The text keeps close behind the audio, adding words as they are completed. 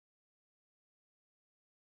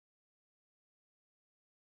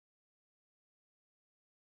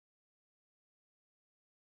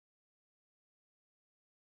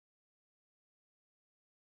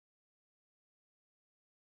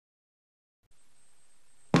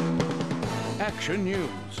Action News,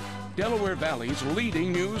 Delaware Valley's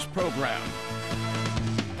leading news program.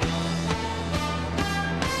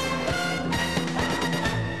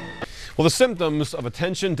 Well, the symptoms of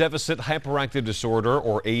attention deficit hyperactive disorder,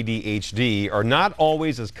 or ADHD, are not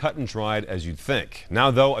always as cut and dried as you'd think.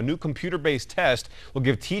 Now, though, a new computer-based test will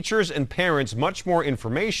give teachers and parents much more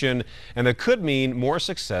information, and that could mean more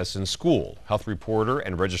success in school. Health reporter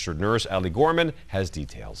and registered nurse Allie Gorman has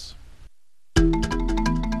details.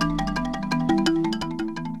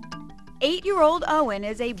 8-year-old Owen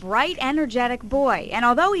is a bright, energetic boy, and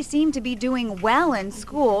although he seemed to be doing well in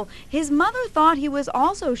school, his mother thought he was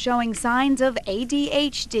also showing signs of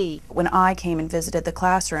ADHD. When I came and visited the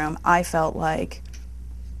classroom, I felt like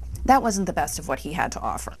that wasn't the best of what he had to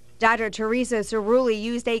offer. Dr. Teresa Cerulli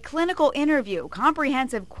used a clinical interview,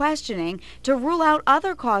 comprehensive questioning, to rule out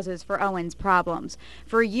other causes for Owen's problems.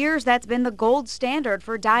 For years, that's been the gold standard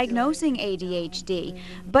for diagnosing ADHD.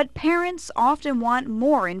 But parents often want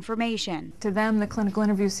more information. To them, the clinical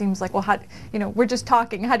interview seems like, well, we're just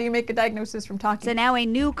talking. How do you make a diagnosis from talking? So now a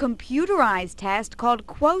new computerized test called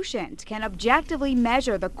Quotient can objectively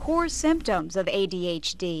measure the core symptoms of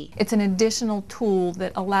ADHD. It's an additional tool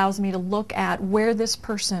that allows me to look at where this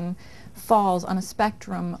person falls on a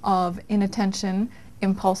spectrum of inattention,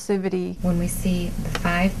 impulsivity. When we see the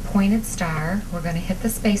 5-pointed star, we're going to hit the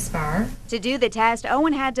space bar. To do the test,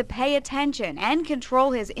 Owen had to pay attention and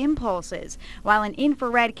control his impulses, while an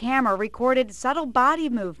infrared camera recorded subtle body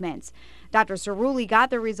movements. Dr. Cerulli got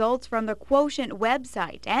the results from the Quotient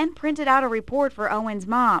website and printed out a report for Owen's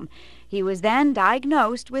mom. He was then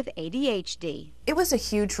diagnosed with ADHD. It was a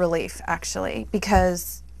huge relief, actually,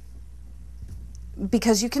 because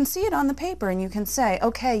you can see it on the paper and you can say,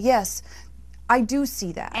 okay, yes, I do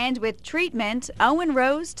see that. And with treatment, Owen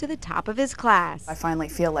rose to the top of his class. I finally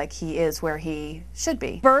feel like he is where he should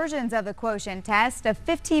be. Versions of the Quotient test, a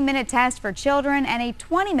 15-minute test for children and a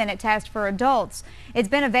 20-minute test for adults. It's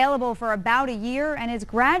been available for about a year and is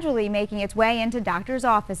gradually making its way into doctors'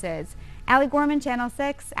 offices. Allie Gorman, Channel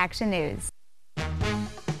 6, Action News.